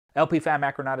LP Fan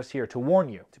Macronaut here to warn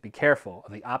you to be careful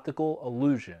of the optical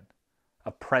illusion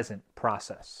of present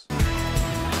process.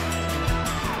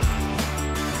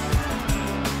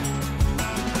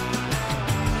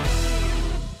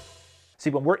 See,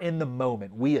 when we're in the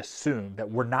moment, we assume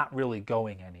that we're not really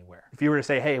going anywhere. If you were to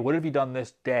say, hey, what have you done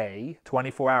this day,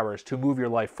 24 hours, to move your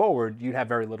life forward, you'd have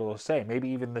very little to say. Maybe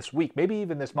even this week, maybe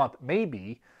even this month,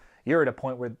 maybe you're at a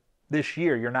point where this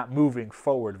year you're not moving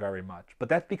forward very much. But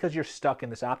that's because you're stuck in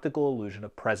this optical illusion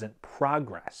of present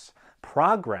progress.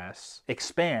 Progress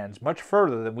expands much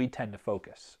further than we tend to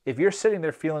focus. If you're sitting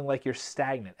there feeling like you're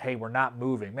stagnant, hey, we're not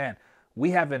moving, man,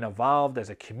 we haven't evolved as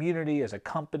a community, as a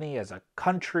company, as a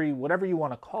country, whatever you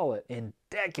want to call it, in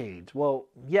decades. Well,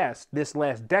 yes, this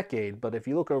last decade, but if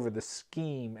you look over the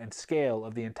scheme and scale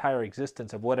of the entire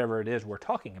existence of whatever it is we're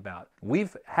talking about,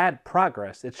 we've had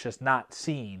progress, it's just not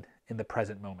seen in the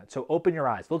present moment. So open your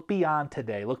eyes, look beyond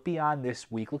today, look beyond this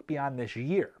week, look beyond this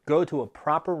year. Go to a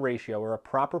proper ratio or a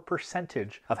proper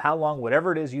percentage of how long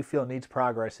whatever it is you feel needs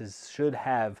progress should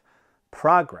have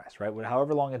progress, right?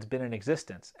 However long it's been in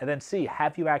existence, and then see,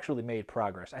 have you actually made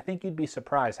progress? I think you'd be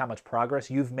surprised how much progress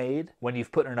you've made when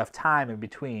you've put enough time in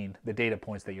between the data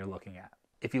points that you're looking at.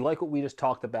 If you like what we just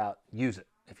talked about, use it.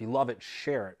 If you love it,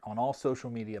 share it on all social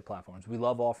media platforms. We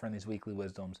love offering these weekly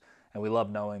wisdoms, and we love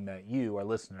knowing that you, our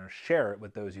listeners, share it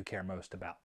with those you care most about.